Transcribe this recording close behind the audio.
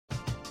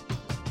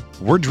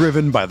We're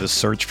driven by the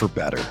search for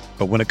better.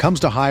 But when it comes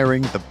to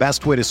hiring, the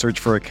best way to search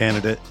for a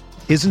candidate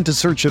isn't to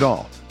search at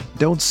all.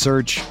 Don't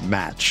search,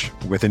 match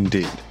with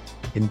Indeed.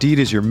 Indeed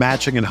is your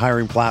matching and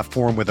hiring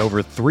platform with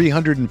over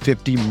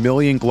 350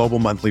 million global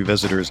monthly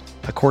visitors,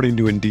 according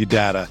to Indeed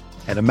data,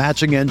 and a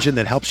matching engine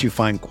that helps you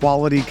find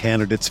quality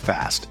candidates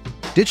fast.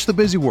 Ditch the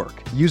busy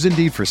work. Use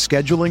Indeed for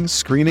scheduling,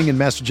 screening, and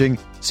messaging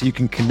so you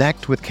can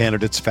connect with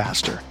candidates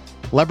faster.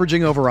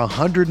 Leveraging over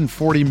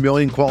 140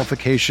 million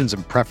qualifications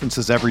and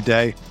preferences every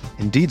day,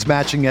 Indeed's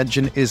matching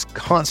engine is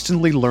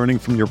constantly learning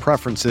from your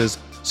preferences,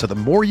 so the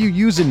more you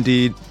use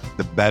Indeed,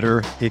 the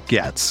better it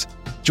gets.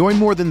 Join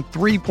more than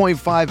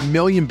 3.5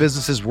 million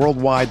businesses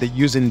worldwide that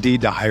use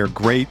Indeed to hire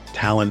great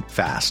talent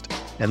fast.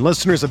 And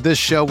listeners of this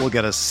show will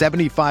get a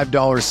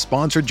 $75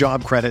 sponsored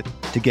job credit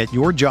to get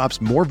your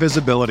jobs more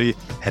visibility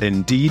at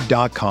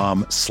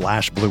Indeed.com/Blue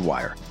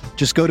Wire.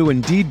 Just go to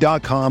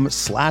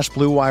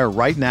Indeed.com/Blue Wire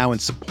right now and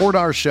support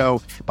our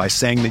show by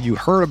saying that you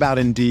heard about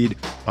Indeed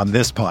on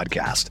this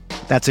podcast.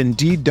 That's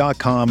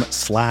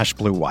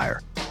Indeed.com/Blue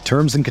Wire.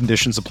 Terms and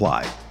conditions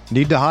apply.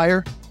 Need to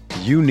hire?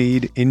 You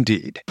need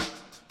Indeed.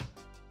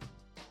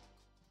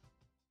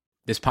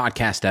 This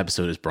podcast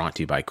episode is brought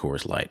to you by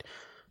Coors Light.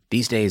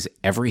 These days,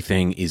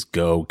 everything is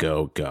go,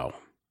 go, go.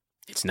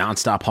 It's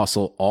nonstop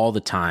hustle all the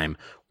time.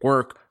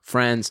 Work,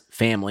 friends,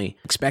 family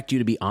expect you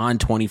to be on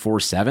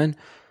 24/7.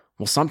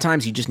 Well,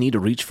 sometimes you just need to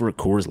reach for a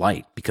Coors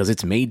Light because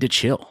it's made to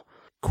chill.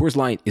 Coors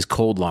Light is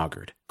cold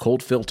lagered,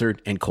 cold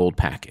filtered, and cold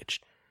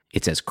packaged.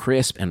 It's as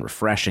crisp and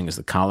refreshing as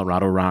the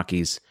Colorado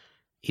Rockies.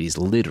 It is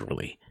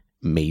literally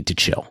made to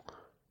chill.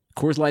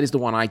 Coors Light is the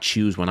one I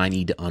choose when I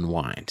need to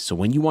unwind. So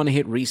when you want to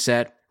hit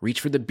reset,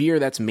 reach for the beer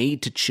that's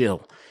made to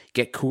chill.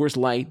 Get Coors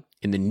Light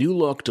in the new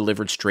look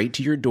delivered straight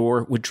to your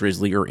door with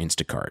Drizzly or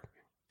Instacart.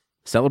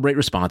 Celebrate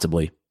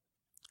responsibly.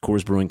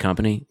 Coors Brewing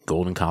Company,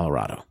 Golden,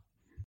 Colorado.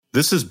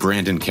 This is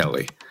Brandon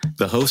Kelly,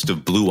 the host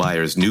of Blue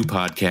Wire's new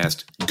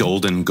podcast,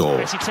 Golden Goal.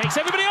 Messi takes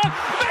everybody on.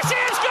 Messi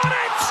has got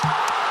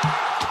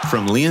it!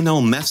 From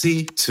Lionel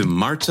Messi to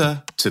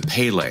Marta to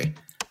Pele,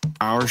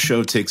 our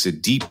show takes a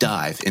deep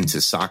dive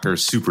into soccer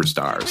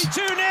superstars.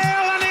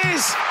 2-0 and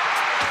is.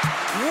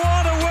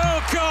 What a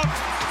World Cup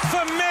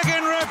for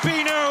Megan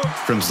Rapinoe.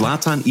 From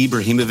Zlatan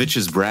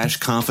Ibrahimovic's brash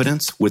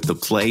confidence with the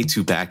play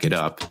to back it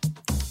up,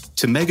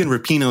 to Megan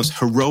Rapinoe's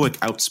heroic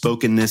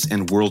outspokenness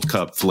and World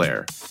Cup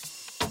flair.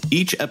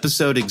 Each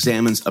episode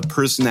examines a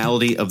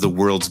personality of the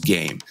world's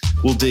game.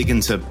 We'll dig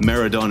into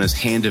Maradona's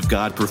Hand of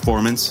God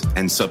performance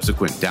and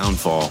subsequent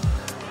downfall,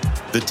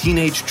 the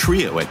teenage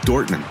trio at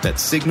Dortmund that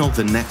signaled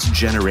the next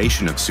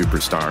generation of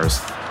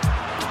superstars,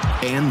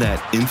 and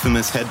that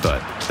infamous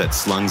headbutt that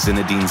slung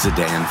Zinedine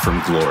Zidane from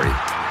glory.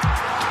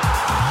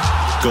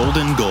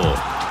 Golden Goal,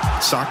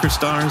 soccer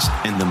stars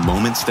and the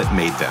moments that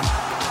made them.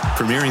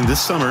 Premiering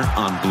this summer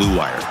on Blue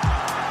Wire.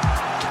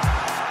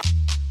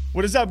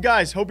 What is up,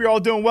 guys? Hope you're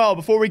all doing well.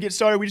 Before we get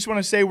started, we just want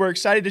to say we're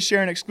excited to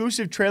share an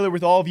exclusive trailer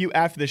with all of you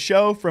after the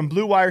show. From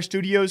Blue Wire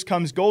Studios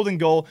comes Golden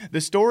Goal, the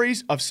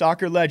stories of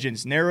soccer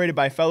legends, narrated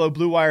by fellow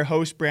Blue Wire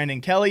host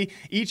Brandon Kelly.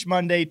 Each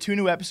Monday, 2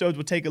 new episodes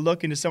will take a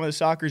look into some of the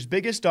soccer's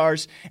biggest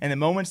stars and the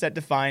moments that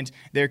defined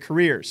their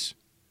careers.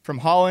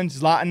 From Haaland,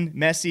 Zlatan,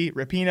 Messi,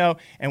 Rapinoe,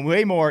 and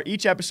way more,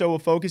 each episode will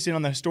focus in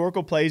on the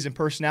historical plays and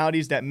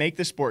personalities that make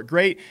the sport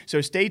great.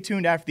 So stay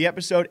tuned after the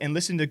episode and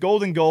listen to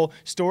Golden Goal,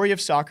 Story of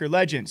Soccer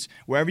Legends,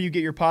 wherever you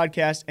get your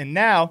podcast. And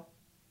now,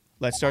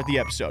 let's start the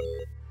episode.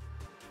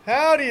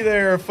 Howdy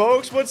there,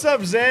 folks. What's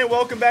up, Zan?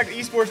 Welcome back to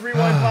Esports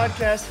Rewind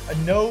Podcast.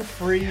 No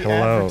free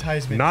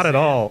advertisement. Not at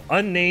all.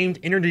 Unnamed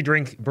energy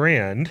drink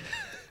brand.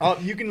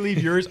 You can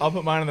leave yours. I'll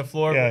put mine on the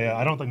floor. Yeah.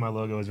 I don't think my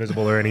logo is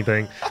visible or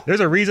anything. There's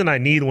a reason I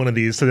need one of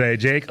these today,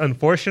 Jake.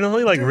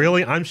 Unfortunately,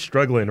 really, I'm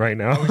struggling right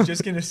now. I was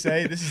just going to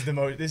say,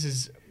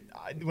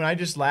 when I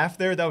just laughed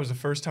there, that was the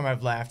first time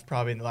I've laughed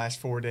probably in the last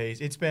 4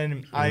 days. It's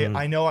been,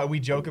 I know we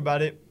joke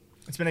about it.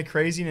 It's been a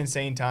crazy and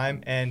insane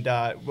time. And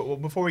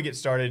before we get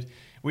started,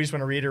 we just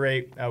want to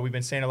reiterate, we've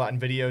been saying a lot in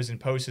videos and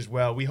posts as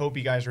well. We hope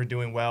you guys are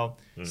doing well,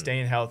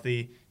 staying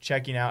healthy,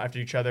 checking out after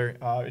each other.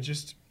 It's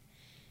just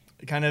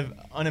kind of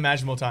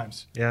unimaginable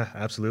times. Yeah,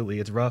 absolutely.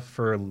 It's rough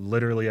for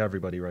literally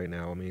everybody right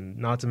now. I mean,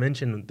 not to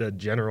mention the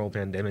general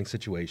pandemic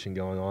situation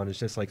going on. It's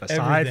just like,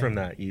 aside from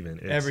that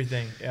even.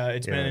 Everything.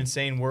 It's been an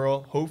insane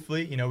world.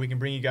 Hopefully, we can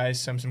bring you guys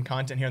some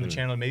content here on the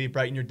channel and maybe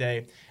brighten your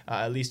day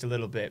at least a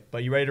little bit.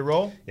 But you ready to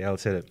roll? Yeah,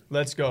 let's hit it.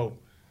 Let's go.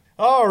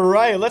 All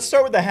right, let's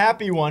start with the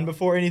happy one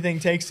before anything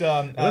takes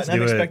an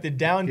unexpected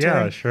downturn.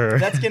 Yeah, sure.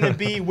 That's going to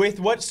be with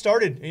what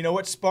started,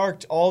 what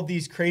sparked all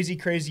these crazy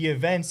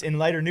events in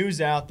lighter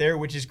news out there,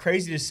 which is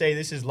crazy to say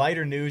this is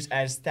lighter news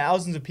as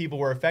thousands of people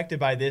were affected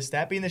by this,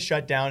 that being the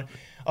shutdown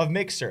of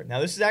Mixer. Now,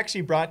 this is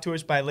actually brought to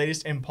us by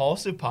latest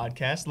Impulsive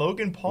podcast,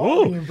 Logan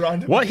Paul. Being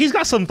brought to What? He's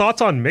got some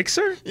thoughts on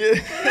Mixer?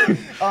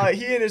 Yeah.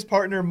 He and his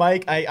partner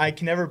Mike, I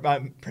can never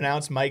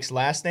pronounce Mike's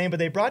last name, but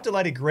they brought to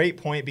light a great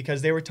point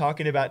because they were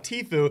talking about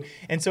Tfue,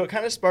 and so it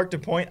kind of sparked a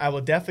point. I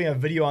will definitely have a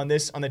video on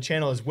this on the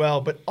channel as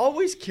well, but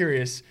always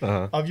curious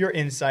of your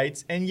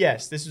insights. And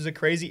yes, this was a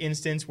crazy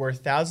instance where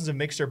thousands of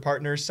Mixer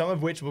partners, some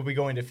of which will be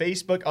going to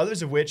Facebook,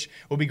 others of which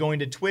will be going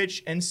to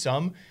Twitch, and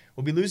some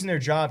will be losing their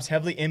jobs,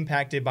 heavily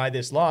impacted by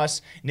this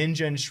loss.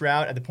 Ninja and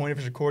Shroud, at the point of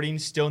his recording,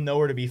 still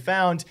nowhere to be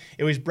found.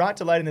 It was brought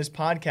to light in this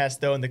podcast,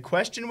 though, and the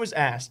question was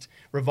asked,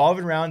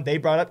 revolving around, they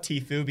brought up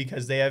Tfue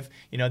because they have,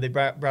 they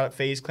brought up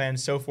FaZe Clan and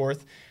so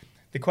forth.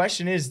 The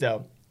question is,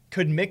 though,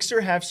 could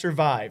Mixer have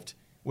survived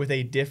with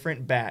a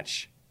different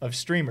batch of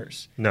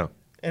streamers? No.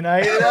 And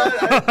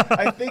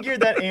I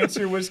figured that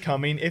answer was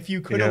coming. If you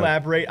could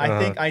elaborate, I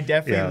think I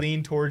definitely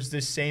lean towards the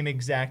same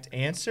exact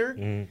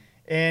answer.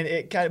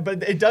 And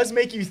but it does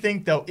make you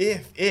think, though,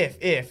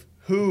 if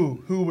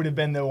who would have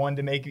been the one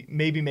to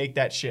maybe make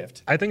that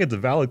shift? I think it's a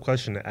valid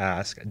question to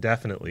ask,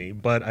 definitely.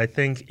 But I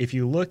think if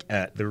you look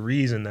at the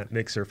reason that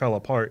Mixer fell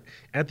apart,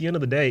 at the end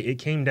of the day, it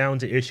came down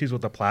to issues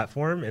with the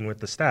platform and with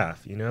the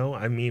staff.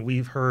 I mean,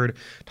 we've heard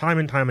time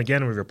and time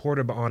again, we've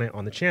reported on it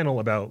on the channel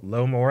about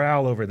low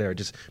morale over there,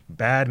 just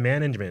bad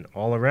management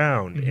all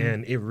around.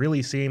 And it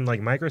really seemed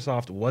like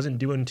Microsoft wasn't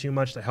doing too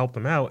much to help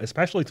them out,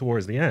 especially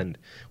towards the end.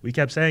 We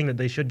kept saying that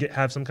they should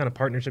have some kind of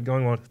partnership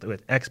going on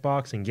with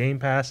Xbox and Game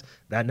Pass.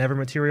 That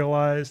never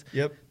materialized.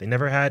 Yep. They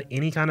never had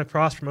any kind of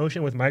cross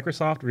promotion with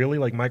Microsoft, really.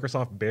 Like,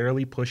 Microsoft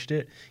barely pushed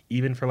it,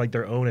 even for like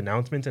their own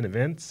announcements and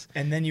events.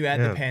 And then you add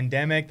the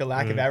pandemic, the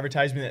lack of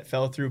advertisement that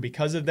fell through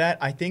because of that.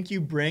 I think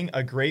you bring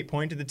a great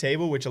point to the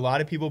table, which a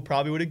lot of people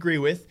probably would agree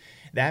with.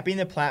 That being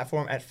the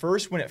platform, at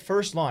first, when it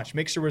first launched,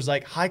 Mixer was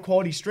like high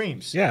quality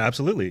streams. Yeah,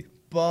 absolutely.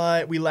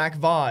 But we lack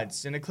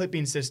VODs and a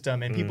clipping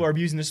system, and people are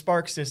abusing the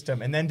Spark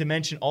system. And then to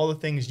mention all the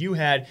things you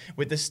had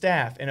with the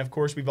staff. And of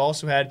course, we've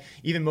also had,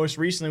 even most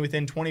recently,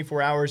 within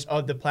 24 hours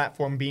of the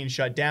platform being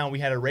shut down, we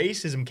had a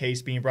racism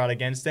case being brought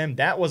against them.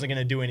 That wasn't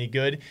going to do any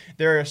good.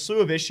 There are a slew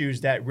of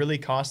issues that really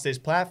cost this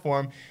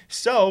platform.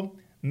 So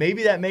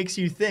maybe that makes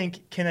you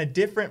think, can a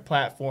different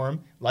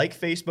platform like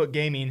Facebook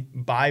Gaming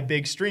buy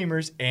big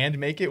streamers and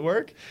make it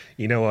work?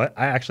 You know what?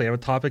 I actually have a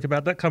topic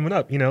about that coming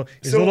up.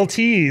 It's a little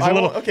tease. I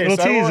won't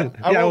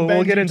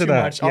we'll get into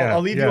that. Much.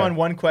 I'll leave you on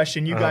one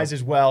question, you guys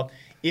as well.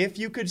 If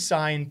you could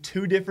sign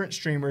 2 different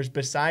streamers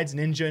besides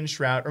Ninja and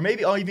Shroud, or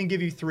maybe I'll even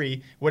give you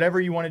 3,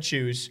 whatever you want to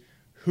choose,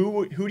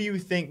 who do you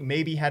think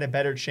maybe had a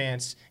better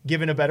chance,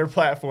 given a better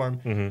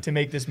platform, to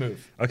make this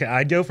move? Okay,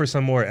 I'd go for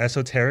some more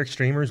esoteric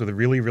streamers with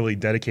really, really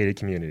dedicated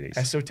communities.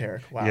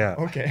 Esoteric, wow. Yeah.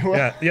 Okay.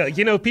 Well,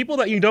 yeah. People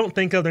that you don't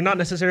think of, they're not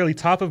necessarily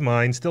top of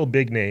mind, still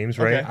big names,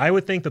 right? Okay. I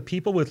would think the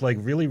people with like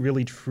really,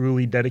 really,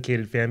 truly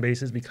dedicated fan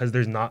bases, because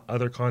there's not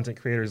other content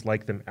creators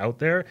like them out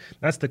there.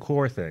 That's the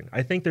core thing.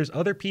 I think there's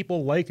other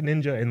people like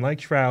Ninja and like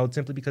Shroud,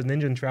 simply because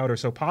Ninja and Shroud are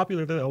so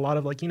popular that a lot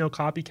of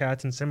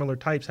copycats and similar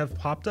types have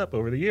popped up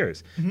over the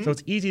years. So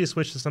it's easy to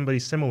switch to somebody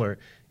similar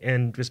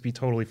and just be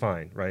totally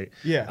fine, right?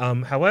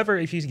 Yeah. However,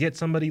 if you get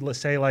somebody, let's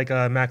say like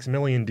a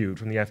Maximilian dude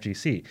from the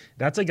FGC,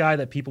 that's a guy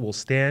that people will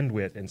stand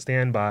with and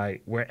stand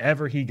by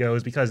wherever he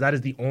goes, because that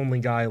is the only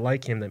guy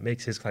like him that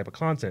makes his type of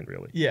content,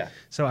 really. Yeah.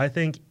 So I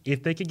think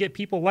if they could get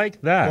people like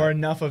that, or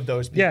enough of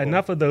those people. Yeah,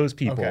 enough of those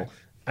people. Okay.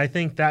 I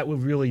think that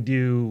would really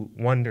do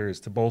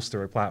wonders to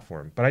bolster a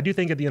platform. But I do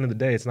think at the end of the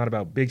day, it's not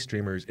about big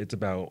streamers. It's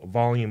about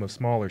volume of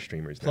smaller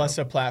streamers. Plus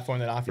a platform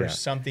that offers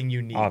something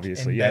unique.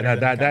 Obviously,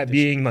 that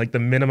being like the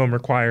minimum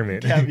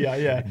requirement.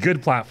 Yeah.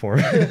 Good platform.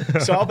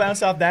 So I'll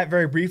bounce off that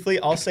very briefly.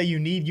 I'll say you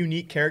need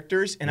unique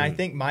characters, and I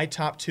think my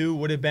top 2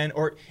 would have been,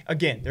 or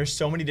again, there's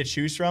so many to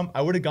choose from.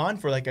 I would have gone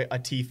for like a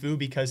Tfue,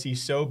 because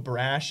he's so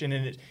brash and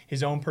in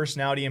his own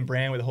personality and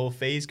brand with the whole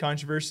FaZe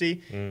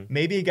controversy.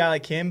 Maybe a guy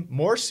like him,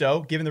 more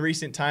so, given the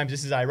recent times,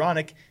 this is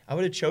ironic, I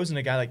would have chosen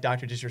a guy like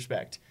Dr.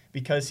 Disrespect,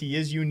 because he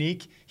is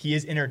unique, he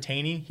is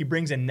entertaining, he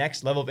brings a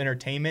next level of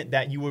entertainment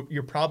that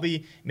you're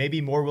probably maybe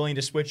more willing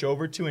to switch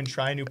over to and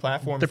try a new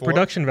platform The for.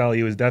 production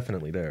value is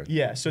definitely there.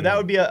 Yeah, so that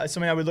would be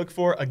something I would look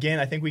for. Again,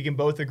 I think we can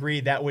both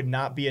agree that would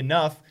not be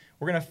enough.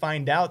 We're going to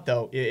find out,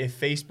 though, if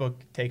Facebook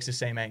takes the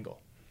same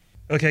angle.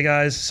 Okay,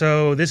 guys,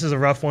 so this is a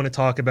rough one to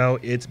talk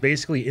about. It's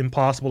basically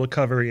impossible to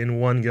cover in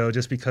one go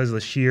just because of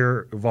the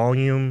sheer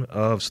volume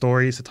of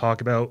stories to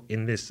talk about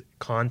in this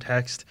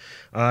context.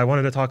 I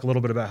wanted to talk a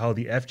little bit about how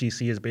the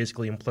FGC has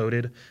basically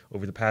imploded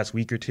over the past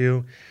week or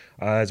two,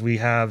 as we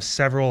have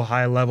several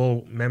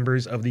high-level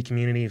members of the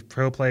community,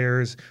 pro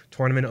players,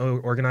 tournament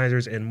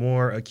organizers, and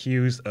more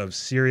accused of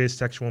serious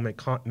sexual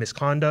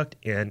misconduct,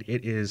 and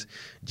it is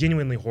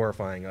genuinely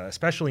horrifying,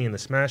 especially in the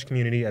Smash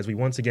community, as we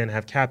once again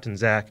have Captain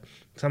Zach.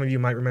 Some of you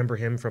might remember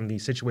him from the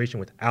situation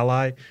with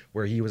Ally,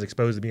 where he was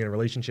exposed to be in a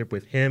relationship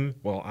with him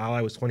while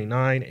Ally was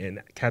 29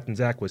 and Captain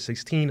Zach was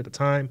 16 at the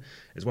time,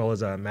 as well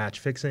as match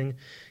fixing.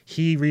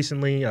 He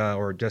recently,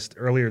 or just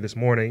earlier this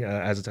morning,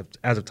 as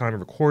of time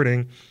of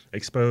recording,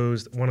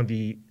 exposed one of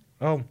the,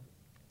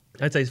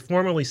 I'd say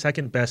formerly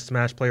second best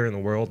Smash player in the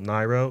world,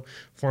 Nairo,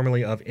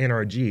 formerly of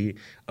NRG,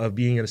 of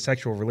being in a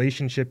sexual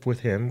relationship with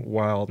him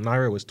while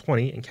Nairo was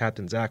 20 and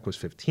Captain Zach was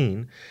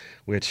 15,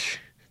 which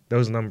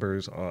those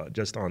numbers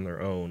just on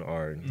their own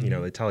are,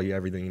 they tell you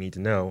everything you need to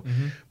know.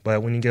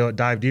 But when you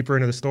dive deeper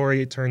into the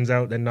story, it turns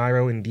out that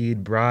Nairo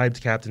indeed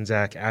bribed Captain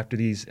Zach after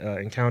these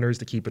encounters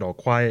to keep it all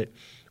quiet,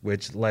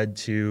 which led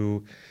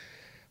to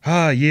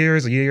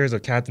years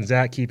of Captain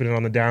Zach keeping it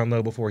on the down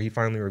low before he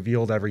finally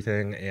revealed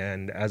everything.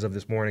 And as of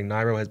this morning,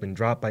 Nairo has been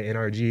dropped by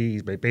NRG.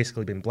 He's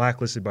basically been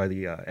blacklisted by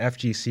the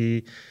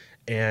FGC,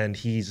 and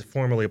he's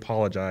formally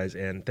apologized.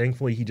 And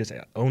thankfully, he just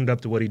owned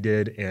up to what he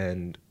did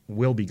and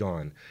will be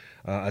gone.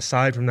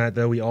 Aside from that,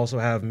 though, we also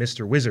have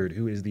Mr. Wizard,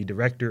 who is the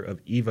director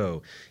of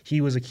EVO. He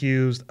was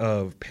accused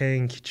of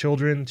paying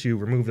children to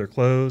remove their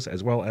clothes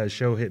as well as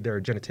show their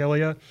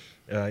genitalia.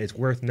 It's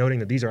worth noting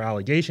that these are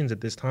allegations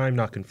at this time,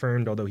 not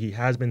confirmed, although he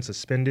has been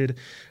suspended,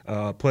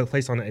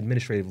 placed on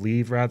administrative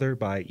leave, rather,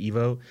 by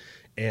EVO.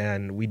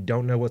 And we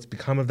don't know what's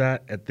become of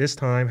that at this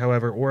time.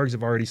 However, orgs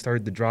have already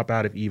started to drop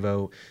out of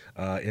EVO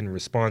in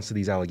response to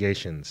these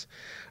allegations.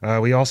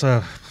 We also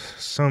have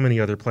so many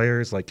other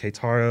players like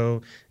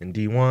Keitaro and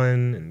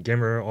D1 and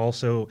Gimmer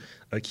also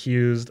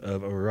accused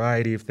of a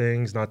variety of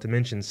things, not to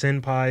mention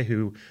Senpai,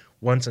 who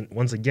once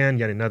again,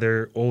 yet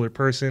another older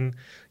person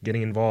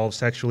getting involved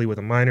sexually with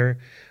a minor.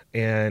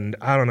 And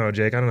I don't know,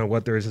 Jake, I don't know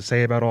what there is to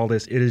say about all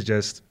this. It is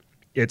just,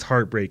 it's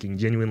heartbreaking.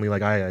 Genuinely,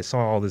 like I saw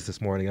all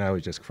this morning, I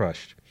was just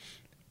crushed.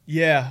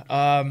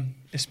 Yeah,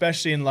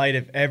 especially in light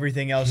of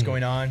everything else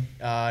going on.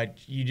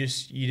 You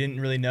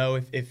didn't really know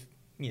if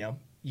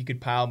you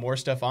could pile more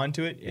stuff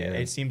onto it. Yeah.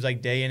 It seems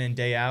like day in and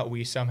day out,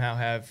 we somehow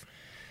have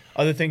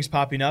other things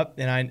popping up,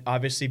 and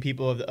obviously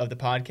people of the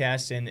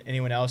podcast and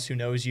anyone else who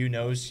knows you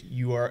knows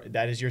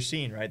that is your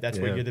scene, right? That's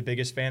what you're the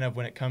biggest fan of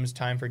when it comes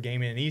time for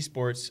gaming and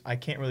esports. I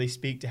can't really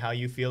speak to how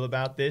you feel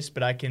about this,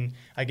 but I can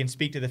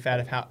speak to the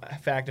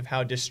fact of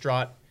how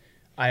distraught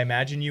I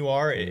imagine you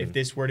are if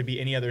this were to be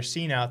any other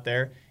scene out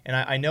there. And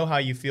I know how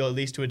you feel, at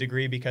least to a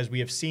degree, because we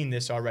have seen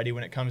this already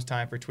when it comes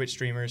time for Twitch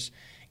streamers,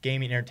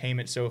 gaming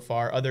entertainment so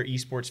far, other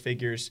esports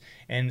figures.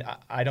 And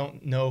I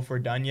don't know if we're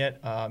done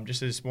yet.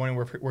 Just this morning,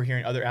 we're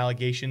hearing other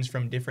allegations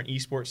from different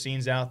esports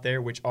scenes out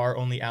there, which are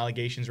only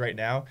allegations right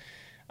now.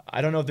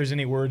 I don't know if there's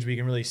any words we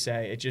can really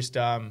say. It just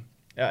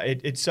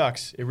it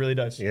sucks. It really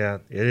does. Yeah,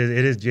 it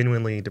is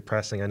genuinely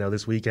depressing. I know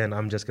this weekend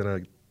I'm just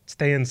going to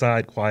stay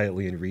inside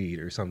quietly and read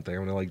or something.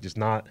 I'm going to just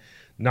not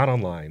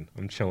online.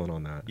 I'm chilling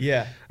on that.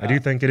 Yeah. I do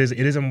think it is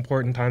an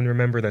important time to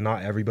remember that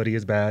not everybody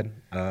is bad.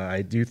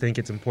 I do think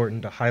it's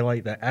important to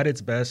highlight that at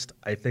its best,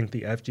 I think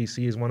the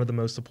FGC is one of the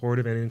most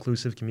supportive and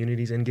inclusive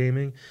communities in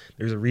gaming.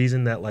 There's a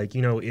reason that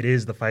it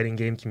is the fighting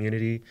game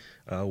community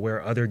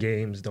where other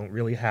games don't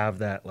really have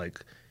that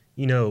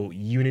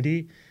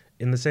unity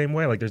in the same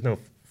way. There's no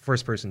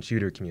first-person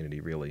shooter community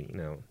really,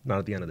 not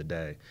at the end of the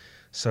day.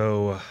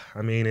 So,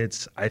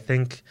 I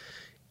think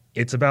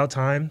it's about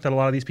time that a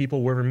lot of these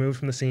people were removed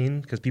from the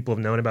scene because people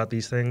have known about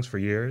these things for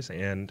years,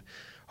 and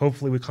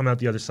hopefully we come out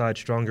the other side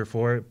stronger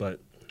for it, but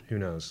who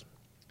knows?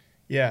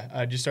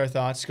 Yeah, just our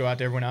thoughts go out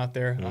to everyone out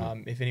there.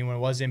 If anyone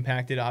was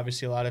impacted,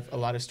 obviously a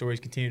lot of stories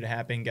continue to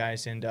happen,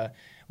 guys, and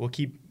we'll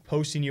keep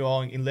posting you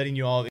all and letting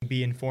you all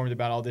be informed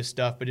about all this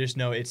stuff, but just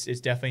know it's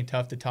definitely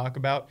tough to talk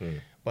about.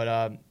 But,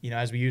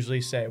 as we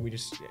usually say,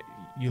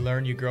 you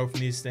learn, you grow from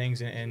these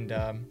things, and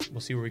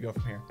we'll see where we go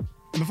from here.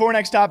 Before our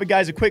next topic,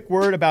 guys, a quick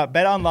word about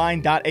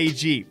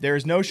betonline.ag. There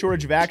is no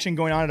shortage of action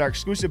going on at our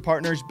exclusive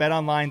partners,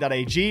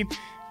 betonline.ag.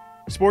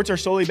 Sports are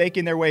slowly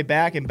making their way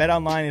back, and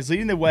BetOnline is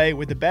leading the way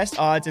with the best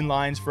odds and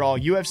lines for all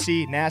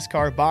UFC,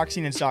 NASCAR,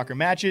 boxing, and soccer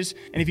matches.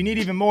 And if you need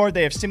even more,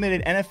 they have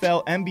simulated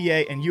NFL,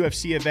 NBA, and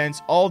UFC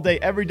events all day,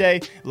 every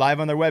day, live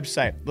on their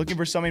website. Looking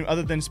for something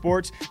other than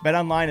sports?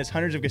 BetOnline has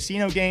hundreds of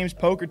casino games,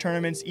 poker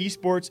tournaments,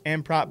 esports,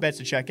 and prop bets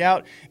to check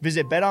out.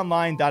 Visit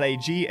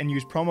betonline.ag and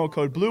use promo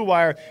code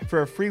BlueWire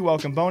for a free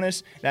welcome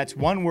bonus. That's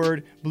one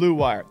word,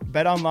 BlueWire.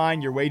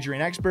 BetOnline, your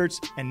wagering experts.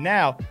 And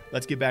now,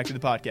 let's get back to the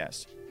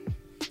podcast.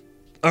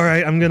 All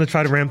right, I'm going to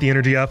try to ramp the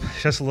energy up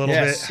just a little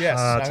bit.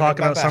 Talk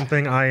about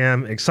something I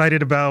am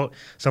excited about,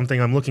 something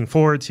I'm looking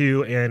forward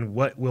to, and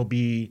what will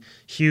be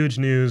huge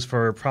news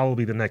for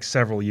probably the next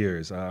several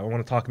years. I want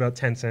to talk about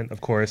Tencent,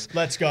 of course.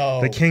 Let's go.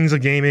 The kings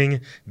of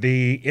gaming,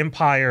 the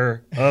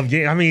empire of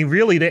gaming.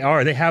 Really, they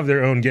are. They have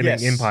their own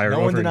gaming empire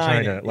over in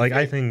China.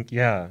 I think,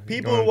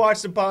 people who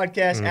watch the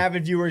podcast,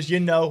 avid viewers,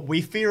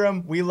 we fear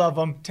them, we love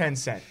them,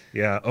 Tencent.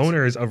 Yeah,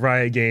 owners of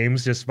Riot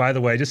Games, just by the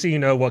way, just so you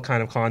know what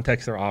kind of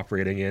context they're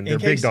operating in. They're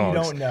big dogs.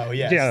 You don't know,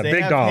 yes. Yeah, they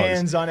big have dogs.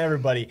 Hands on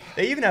everybody.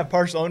 They even have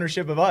partial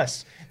ownership of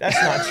us.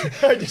 That's not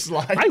true. I just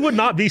lied. I would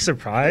not be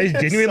surprised,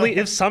 genuinely,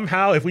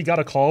 if we got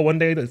a call one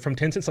day from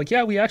Tencent. It's like,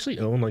 we actually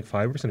own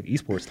 5% of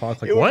Esports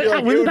Talk.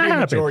 What? When did that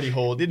happen? Majority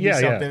hold. It'd be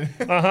something.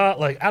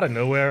 Out of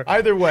nowhere.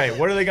 Either way,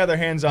 what do they got their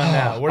hands on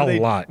now? What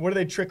are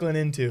they trickling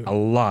into? A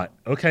lot.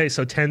 Okay,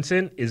 so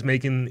Tencent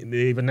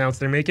they've announced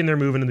they're making their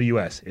move into the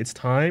U.S. It's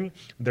time.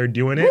 They're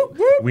doing it. Whoop,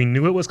 whoop. We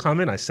knew it was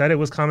coming. I said it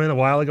was coming a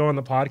while ago on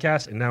the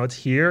podcast, and now it's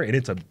here. It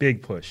it's a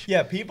big push.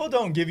 Yeah, people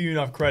don't give you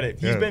enough credit.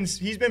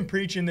 He's been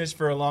preaching this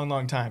for a long,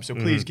 long time. So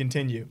please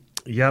continue.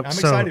 Yep. I'm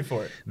excited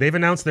for it. They've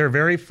announced their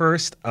very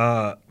first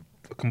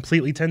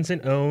completely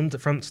Tencent owned,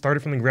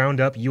 started from the ground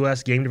up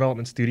U.S. game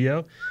development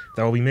studio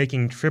that will be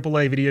making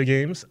AAA video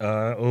games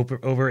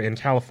over in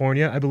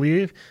California, I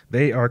believe.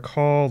 They are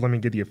called, let me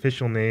get the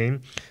official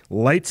name,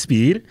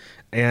 Lightspeed.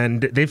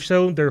 And they've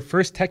shown their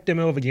first tech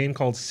demo of a game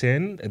called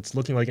Sin. It's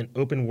looking like an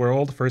open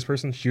world first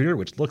person shooter,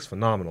 which looks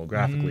phenomenal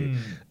graphically.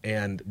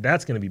 And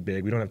that's going to be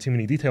big. We don't have too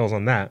many details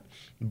on that.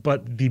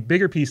 But the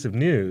bigger piece of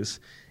news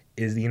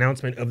is the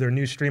announcement of their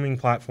new streaming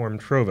platform,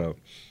 Trovo,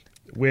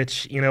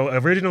 which,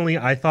 originally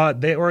I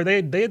thought they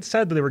had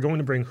said that they were going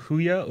to bring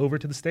Huya over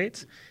to the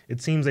States.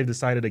 It seems they've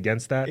decided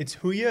against that. It's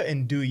Huya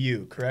and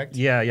DouYu, correct?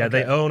 Yeah, okay.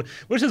 They own,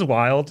 which is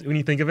wild when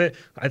you think of it.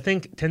 I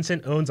think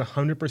Tencent owns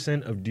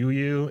 100% of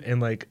DouYu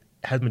and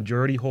has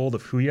majority hold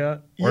of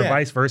Huya, or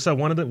vice versa,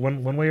 one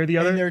way or the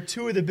other. And they're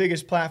two of the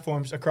biggest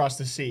platforms across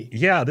the sea.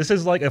 Yeah, this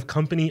is like a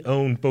company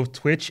owned both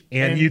Twitch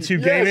and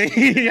YouTube gaming.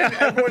 Yeah,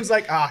 everyone's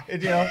like,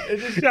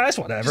 it's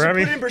whatever. Just put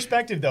it in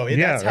perspective, though.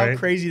 That's how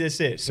crazy this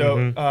is.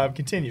 So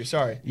continue.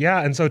 Sorry. Yeah,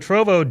 and so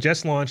Trovo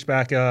just launched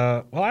back.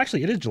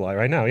 Actually, it is July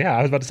right now. Yeah,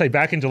 I was about to say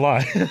back in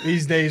July.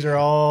 These days are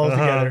all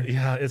together.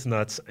 Yeah, it's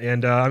nuts.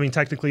 And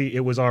technically,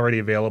 it was already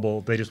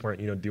available. They just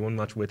weren't, doing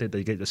much with it.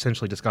 They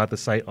essentially just got the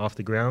site off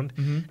the ground.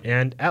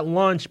 And at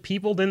launch,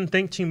 people didn't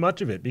think too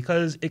much of it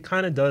because it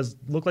kind of does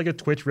look like a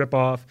Twitch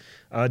ripoff,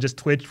 just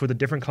Twitch with a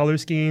different color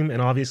scheme,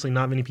 and obviously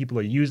not many people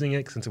are using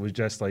it since it was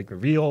just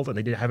revealed and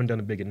they haven't done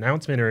a big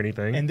announcement or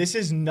anything. And this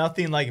is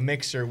nothing like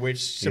Mixer,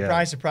 which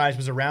surprise,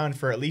 was around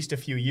for at least a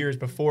few years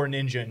before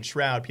Ninja and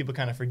Shroud. People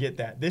kind of forget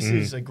that. This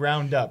is a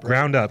ground up. Right?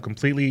 Ground up,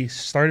 completely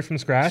started from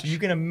scratch. So you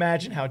can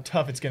imagine how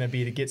tough it's going to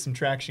be to get some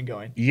traction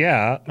going.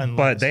 Yeah,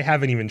 but they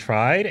haven't even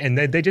tried, and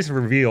they just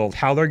revealed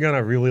how they're going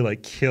to really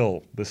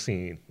kill the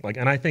scene.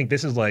 And I think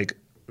this is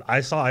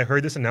I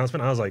heard this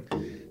announcement. I was like,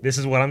 this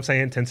is what I'm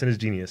saying. Tencent is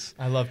genius.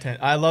 I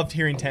loved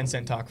hearing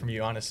Tencent talk from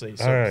you, honestly.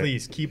 So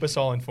please keep us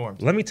all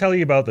informed. Let me tell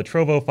you about the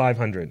Trovo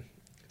 500.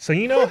 So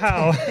you know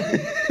how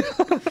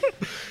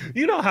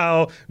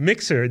how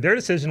Mixer, their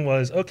decision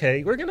was,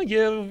 okay, we're going to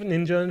give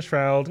Ninja and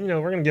Shroud, we're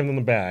going to give them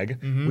the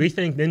bag. We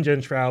think Ninja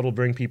and Shroud will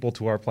bring people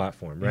to our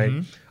platform,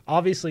 right?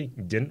 Obviously,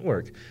 didn't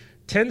work.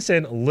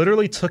 Tencent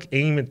literally took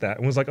aim at that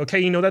and was like,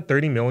 okay, that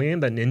 $30 million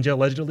that Ninja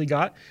allegedly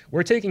got?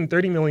 We're taking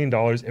 $30 million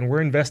and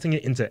we're investing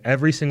it into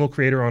every single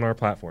creator on our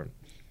platform.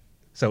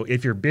 So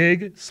if you're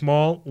big,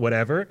 small,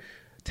 whatever,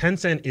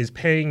 Tencent is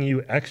paying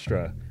you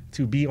extra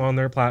to be on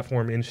their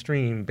platform in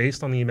stream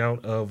based on the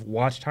amount of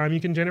watch time you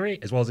can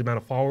generate as well as the amount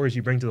of followers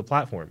you bring to the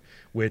platform,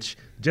 which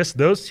just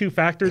those two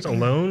factors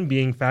alone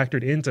being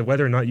factored into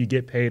whether or not you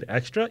get paid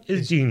extra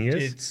is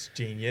genius. It's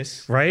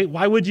genius. Right?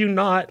 Why would you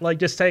not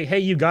just say, hey,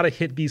 you got to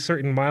hit these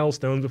certain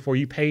milestones before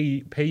you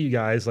pay you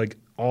guys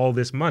all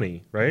this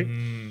money, right?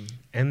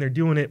 And they're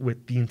doing it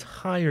with the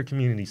entire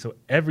community, so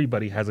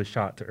everybody has a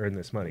shot to earn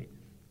this money.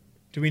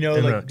 Do we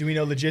know do we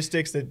know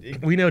logistics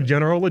We know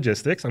general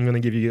logistics. I'm going to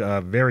give you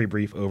a very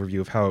brief overview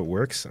of how it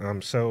works.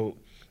 So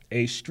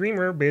a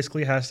streamer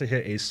basically has to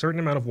hit a certain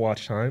amount of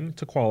watch time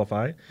to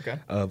qualify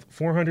of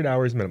 400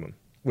 hours minimum,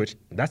 which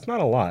that's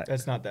not a lot.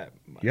 That's not that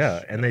much.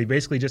 Yeah, and they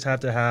basically just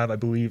have to have, I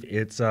believe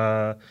it's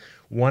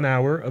 1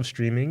 hour of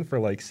streaming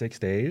for 6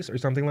 days or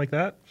something like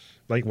that,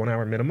 1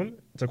 hour minimum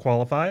to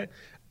qualify.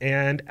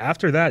 And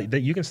after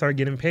that you can start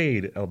getting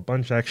paid a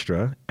bunch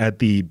extra. At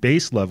the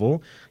base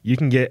level, you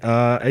can get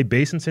a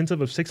base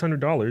incentive of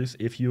 $600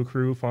 if you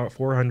accrue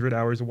 400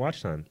 hours of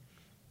watch time.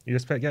 You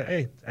just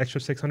get extra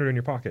 $600 in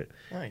your pocket.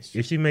 Nice.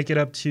 If you make it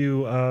up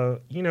to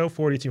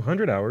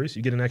 4,200 hours,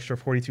 you get an extra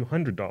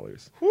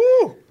 $4,200.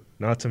 Woo!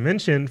 Not to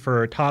mention,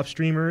 for top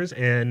streamers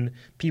and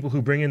people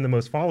who bring in the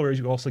most followers,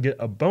 you also get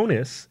a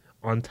bonus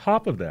on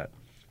top of that.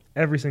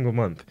 Every single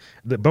month.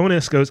 The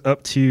bonus goes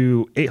up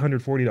to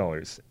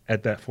 $840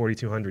 at that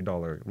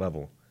 $4,200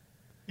 level.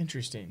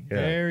 Interesting. Yeah.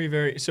 Very,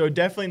 very. So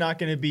definitely not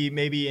going to be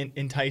maybe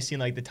enticing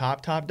the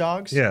top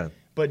dogs. Yeah.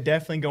 But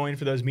definitely going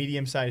for those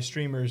medium-sized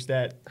streamers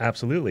that...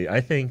 Absolutely.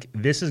 I think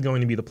this is going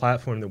to be the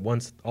platform that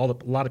once a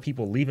lot of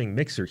people leaving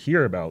Mixer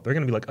hear about, they're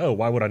going to be like, oh,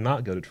 why would I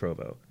not go to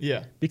Trovo?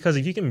 Yeah. Because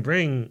if you can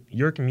bring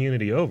your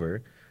community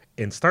over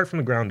and start from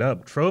the ground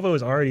up, Trovo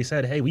has already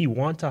said, hey, we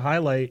want to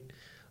highlight...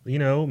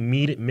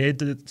 mid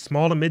to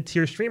small to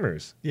mid-tier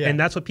streamers. Yeah. And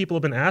that's what people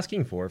have been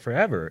asking for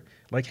forever.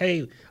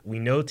 Hey, we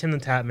know Tim the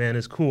Tap Man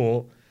is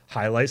cool.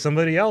 Highlight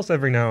somebody else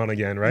every now and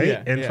again, right?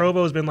 Yeah, and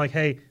Trovo has been like,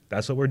 hey,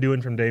 that's what we're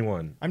doing from day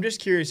one. I'm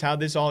just curious how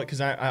this all, because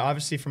I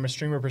obviously from a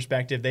streamer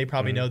perspective, they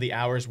probably know the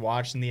hours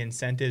watched and the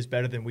incentives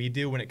better than we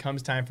do. When it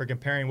comes time for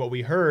comparing, what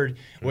we heard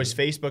was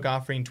Facebook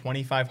offering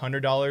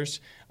 $2,500.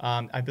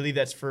 I believe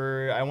that's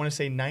for, I want to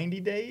say 90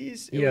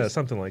 days?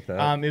 Something like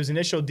that. It was an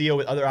initial deal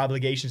with other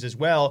obligations as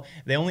well.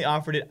 They only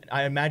offered it,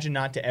 I imagine,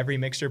 not to every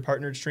Mixer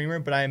partnered streamer,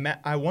 but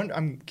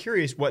I'm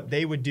curious what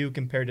they would do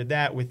compared to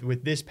that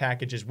with this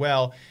package as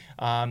well.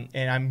 And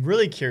I'm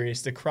really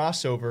curious the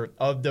crossover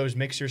of those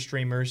Mixer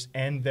streamers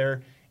and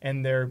their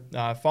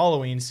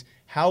followings,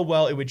 how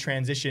well it would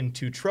transition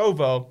to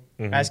Trovo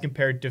as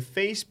compared to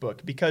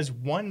Facebook, because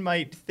one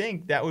might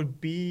think that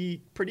would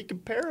be pretty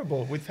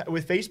comparable with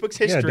Facebook's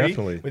history,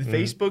 with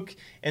Facebook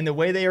and the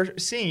way they are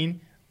seen.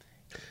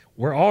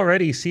 We're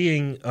already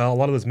seeing a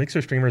lot of those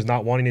mixer streamers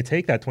not wanting to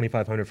take that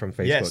 2,500 from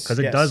Facebook because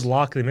it does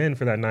lock them in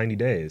for that 90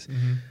 days.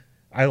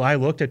 I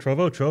looked at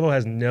Trovo. Trovo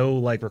has no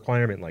like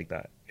requirement like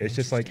that. It's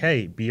just like,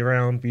 hey, be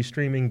around, be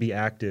streaming, be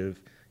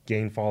active,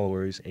 gain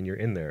followers, and you're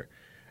in there.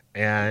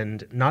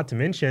 And not to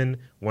mention,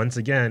 once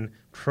again,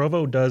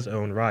 Trovo does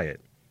own Riot.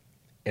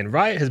 And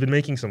Riot has been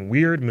making some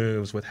weird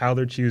moves with how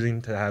they're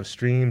choosing to have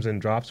streams and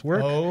drops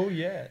work. Oh,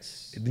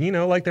 yes. You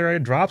know, like their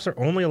drops are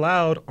only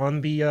allowed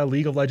on the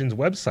League of Legends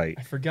website.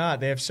 I forgot.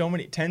 They have so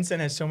many. Tencent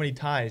has so many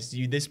ties.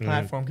 This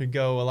platform could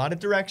go a lot of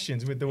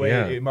directions with the way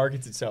it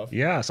markets itself.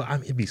 Yeah, so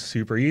it'd be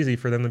super easy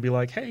for them to be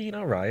like, hey, you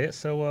know, Riot,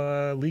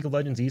 so League of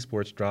Legends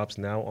Esports drops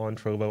now on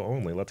Trovo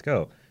only. Let's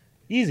go.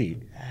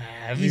 Easy.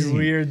 That'd be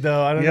weird,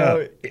 though. I don't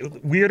know.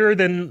 Weirder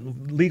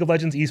than League of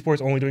Legends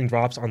Esports only doing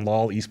drops on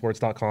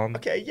lolesports.com.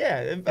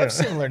 Okay, of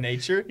similar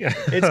nature.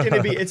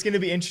 It's gonna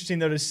be interesting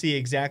though to see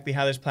exactly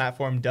how this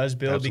platform does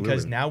build,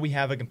 because now we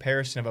have a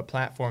comparison of a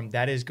platform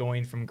that is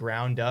going from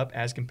ground up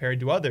as compared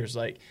to others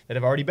like that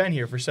have already been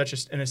here for such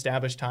an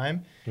established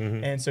time,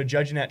 and so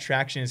judging that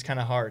traction is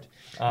kind of hard.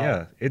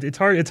 It's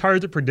hard. It's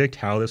hard to predict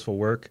how this will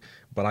work,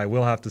 but I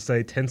will have to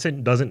say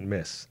Tencent doesn't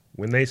miss.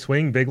 When they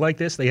swing big like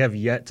this, they have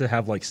yet to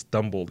have like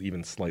stumbled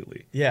even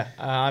slightly. Yeah,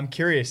 I'm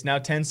curious. Now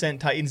Tencent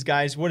Titans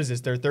guys, what is this?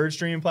 Their third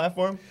streaming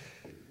platform?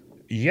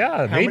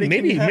 Yeah,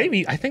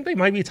 maybe. I think they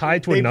might be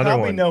tied to another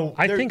one.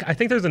 I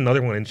think there's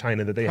another one in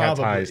China that they have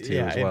ties to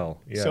as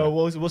well. Yeah. So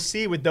we'll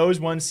see with those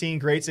ones seeing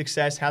great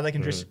success how they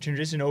can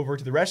transition over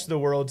to the rest of the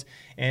world,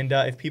 and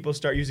if people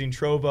start using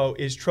Trovo,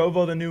 is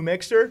Trovo the new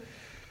Mixer?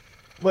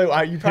 Wait,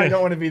 you probably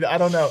don't want to be. I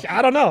don't know.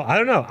 I don't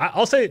know.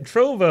 I'll say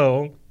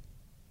Trovo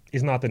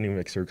is not the new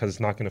Mixer because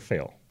it's not going to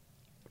fail.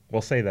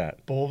 We'll say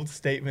that. Bold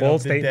statement. Bold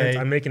statement.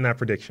 I'm making that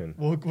prediction.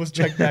 We'll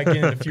check back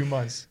in a few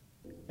months.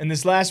 And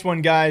this last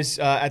one, guys,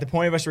 at the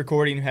point of us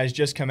recording, has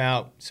just come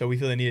out, so we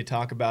feel the need to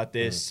talk about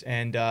this.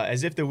 And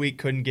as if the week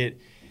couldn't get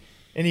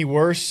any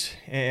worse,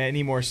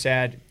 any more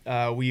sad,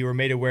 we were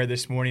made aware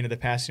this morning of the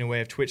passing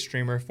away of Twitch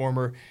streamer,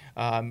 former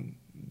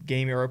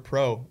Game Era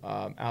Pro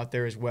out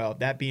there as well.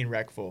 That being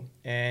Wreckful,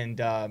 and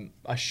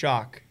a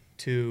shock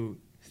to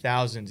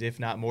thousands, if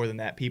not more than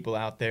that, people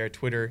out there.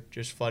 Twitter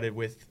just flooded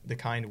with the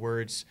kind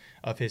words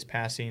of his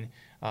passing,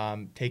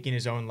 taking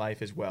his own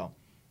life as well.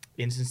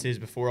 Instances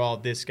before all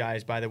of this,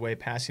 guys, by the way,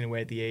 passing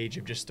away at the age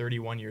of just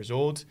 31 years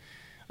old,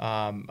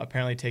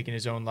 apparently taking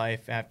his own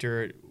life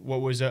after what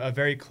was a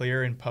very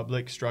clear and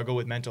public struggle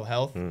with mental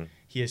health.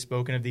 He has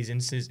spoken of these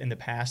instances in the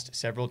past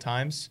several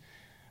times,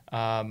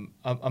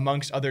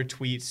 amongst other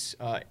tweets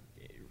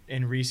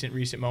in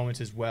recent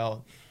moments as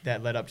well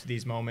that led up to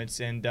these moments,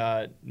 and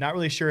not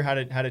really sure how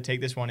to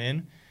take this one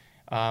in,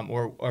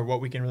 or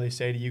what we can really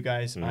say to you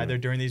guys either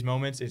during these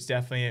moments. It's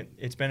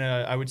been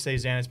I would say,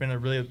 Zan, it's been a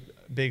really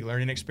big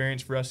learning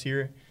experience for us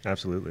here.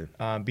 Absolutely.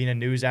 Being a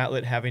news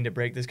outlet, having to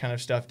break this kind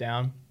of stuff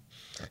down.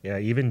 Yeah,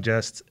 even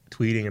just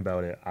tweeting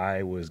about it,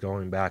 I was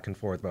going back and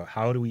forth about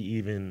how do we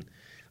even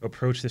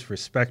approach this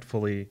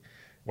respectfully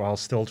while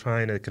still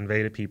trying to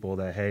convey to people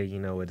that, hey, you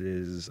know, it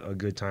is a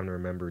good time to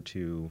remember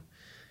you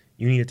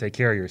need to take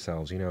care of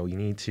yourselves. You know,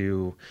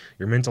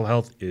 your mental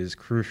health is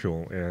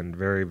crucial and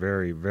very,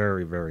 very,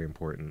 very, very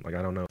important. Like,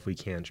 I don't know if we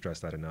can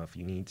stress that enough.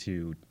 You need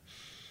to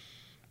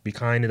be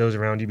kind to those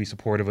around you, be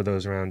supportive of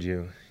those around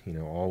you. You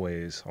know,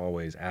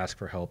 always ask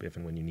for help if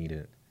and when you need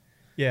it.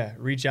 Yeah,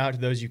 reach out to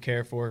those you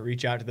care for.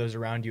 Reach out to those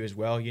around you as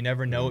well. You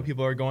never know what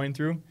people are going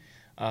through.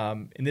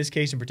 In this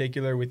case in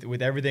particular,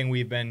 with everything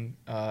we've been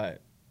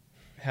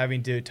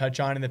having to touch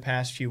on in the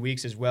past few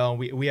weeks as well,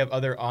 we have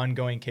other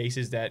ongoing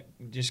cases that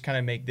just kind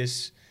of make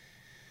this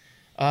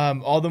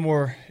all the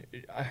more,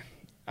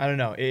 I don't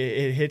know,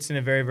 it hits in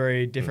a very,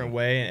 very different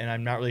way, and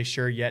I'm not really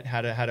sure yet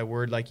how to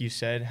word, like you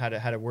said, how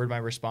to word my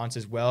response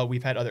as well.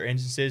 We've had other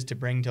instances to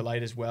bring to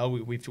light as well.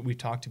 We've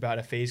talked about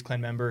a FaZe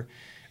Clan member,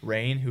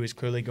 Rain, who is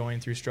clearly going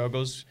through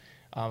struggles.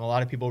 A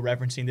lot of people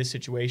referencing this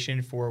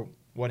situation for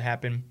what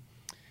happened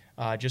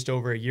just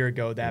over a year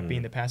ago, that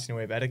being the passing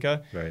away of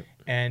Etika. Right.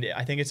 And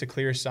I think it's a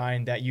clear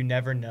sign that you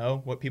never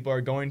know what people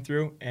are going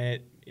through,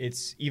 and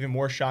it's even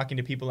more shocking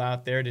to people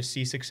out there to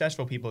see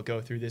successful people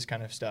go through this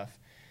kind of stuff.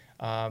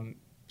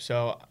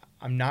 So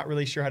I'm not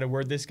really sure how to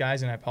word this,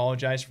 guys, and I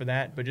apologize for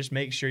that, but just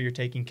make sure you're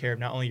taking care of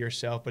not only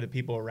yourself, but the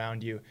people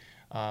around you,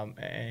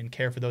 and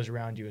care for those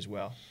around you as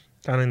well.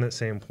 Kind of in that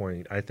same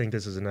point, I think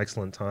this is an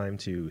excellent time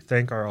to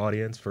thank our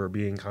audience for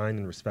being kind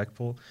and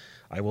respectful.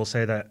 I will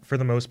say that for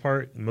the most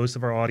part, most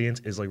of our audience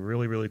is like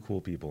really, really cool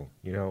people.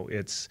 You know,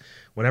 it's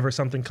whenever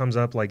something comes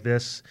up like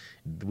this,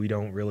 we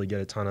don't really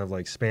get a ton of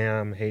like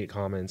spam, hate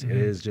comments. It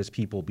is just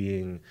people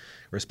being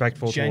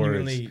respectful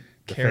genuinely towards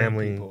the caring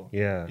family. People.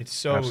 Yeah, it's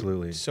so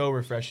absolutely so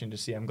refreshing to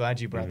see. I'm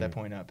glad you brought that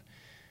point up.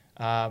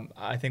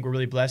 I think we're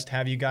really blessed to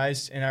have you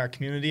guys in our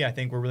community. I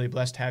think we're really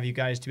blessed to have you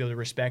guys to be able to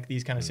respect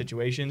these kind of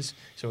situations.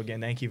 So again,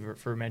 thank you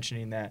for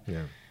mentioning that.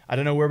 Yeah. I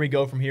don't know where we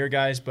go from here,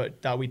 guys,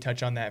 but thought we'd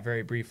touch on that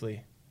very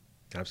briefly.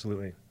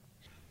 Absolutely.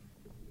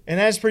 And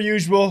as per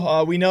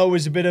usual, we know it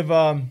was a bit of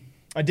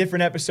a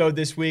different episode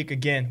this week.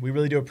 Again, we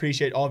really do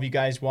appreciate all of you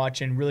guys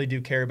watching, really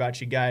do care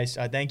about you guys.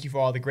 Thank you for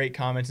all the great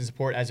comments and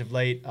support as of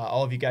late.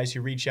 All of you guys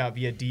who reach out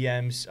via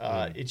DMs,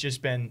 it's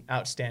just been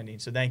outstanding.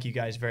 So thank you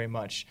guys very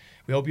much.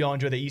 We hope you all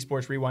enjoy the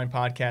Esports Rewind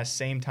podcast,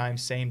 same time,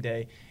 same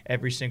day,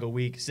 every single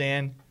week.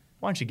 Zan,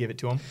 why don't you give it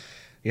to them?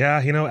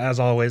 Yeah, as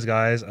always,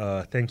 guys,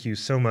 thank you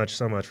so much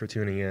for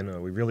tuning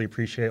in. We really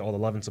appreciate all the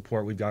love and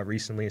support we've got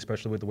recently,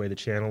 especially with the way the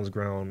channel has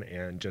grown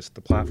and just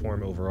the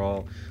platform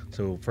overall.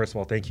 So first of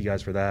all, thank you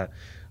guys for that.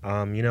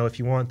 If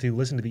you want to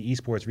listen to the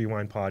Esports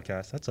Rewind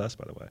podcast, that's us,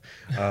 by the way,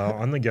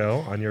 on the go,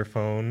 on your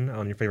phone,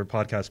 on your favorite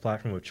podcast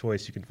platform of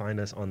choice, you can find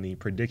us on the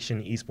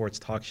Prediction Esports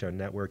Talk Show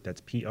Network. That's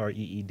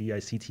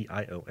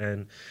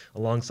PREEDICTION,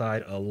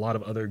 alongside a lot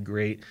of other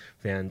great,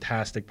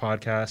 fantastic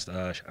podcasts.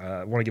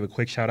 I want to give a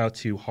quick shout out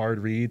to Hard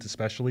Reads,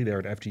 especially. They're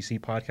an FGC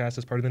podcast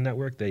as part of the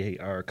network. They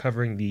are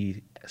covering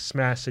the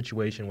Smash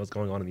situation, what's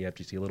going on in the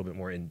FGC, a little bit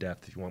more in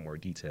depth if you want more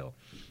detail.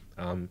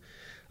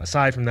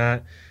 Aside from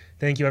that,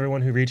 thank you,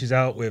 everyone who reaches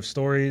out with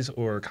stories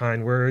or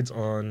kind words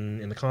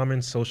in the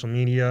comments, social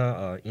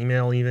media,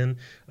 email even.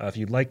 If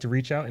you'd like to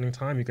reach out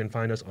anytime, you can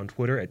find us on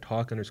Twitter at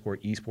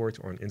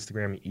talk_esports or on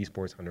Instagram at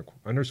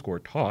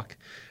esports_talk.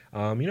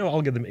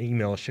 I'll give them an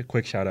email, a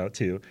quick shout out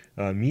to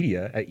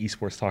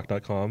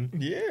media@esportstalk.com.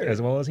 Yeah.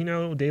 As well as,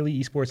 daily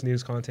esports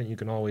news content you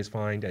can always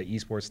find at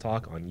Esports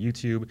Talk on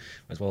YouTube,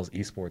 as well as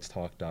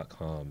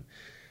esportstalk.com.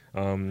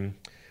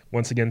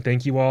 Once again,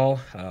 thank you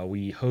all.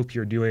 We hope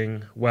you're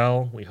doing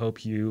well. We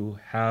hope you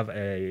have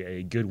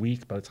a good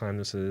week by the time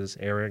this is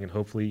airing, and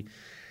hopefully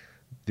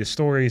the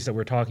stories that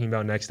we're talking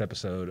about next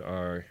episode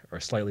are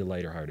slightly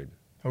lighter-hearted.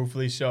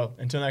 Hopefully so.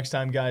 Until next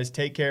time, guys,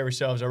 take care of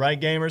yourselves. All right,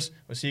 gamers?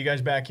 We'll see you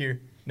guys back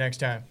here next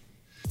time.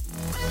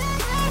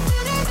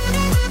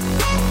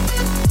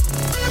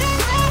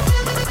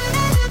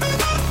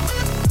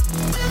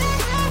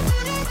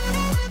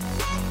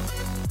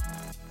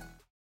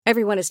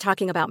 Everyone is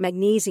talking about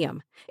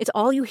magnesium. It's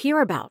all you hear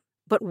about.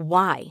 But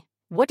why?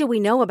 What do we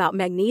know about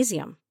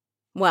magnesium?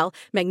 Well,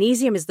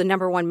 magnesium is the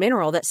number one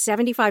mineral that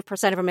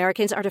 75% of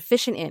Americans are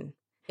deficient in.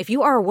 If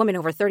you are a woman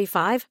over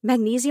 35,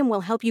 magnesium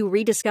will help you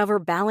rediscover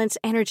balance,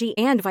 energy,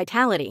 and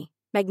vitality.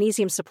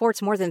 Magnesium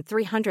supports more than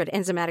 300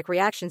 enzymatic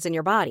reactions in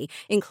your body,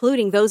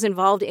 including those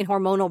involved in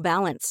hormonal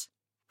balance.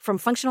 From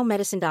functional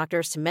medicine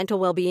doctors to mental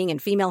well-being and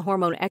female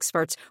hormone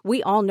experts,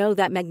 we all know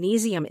that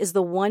magnesium is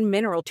the one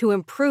mineral to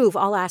improve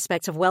all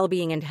aspects of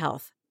well-being and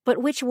health. But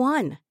which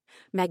one?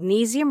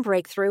 Magnesium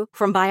Breakthrough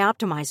from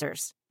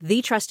Bioptimizers,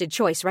 the trusted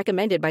choice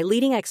recommended by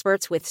leading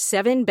experts with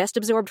 7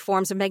 best-absorbed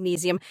forms of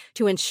magnesium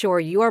to ensure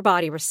your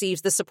body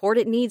receives the support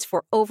it needs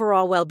for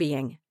overall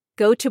well-being.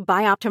 Go to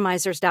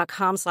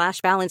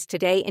bioptimizers.com/balance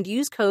today and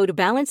use code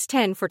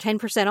BALANCE10 for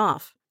 10%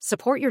 off.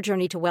 Support your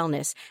journey to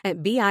wellness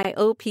at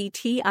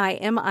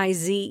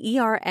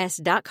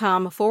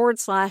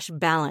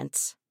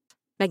bioptimizers.com/balance.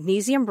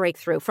 Magnesium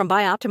Breakthrough from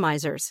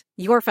Bioptimizers,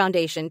 your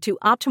foundation to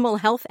optimal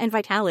health and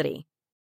vitality.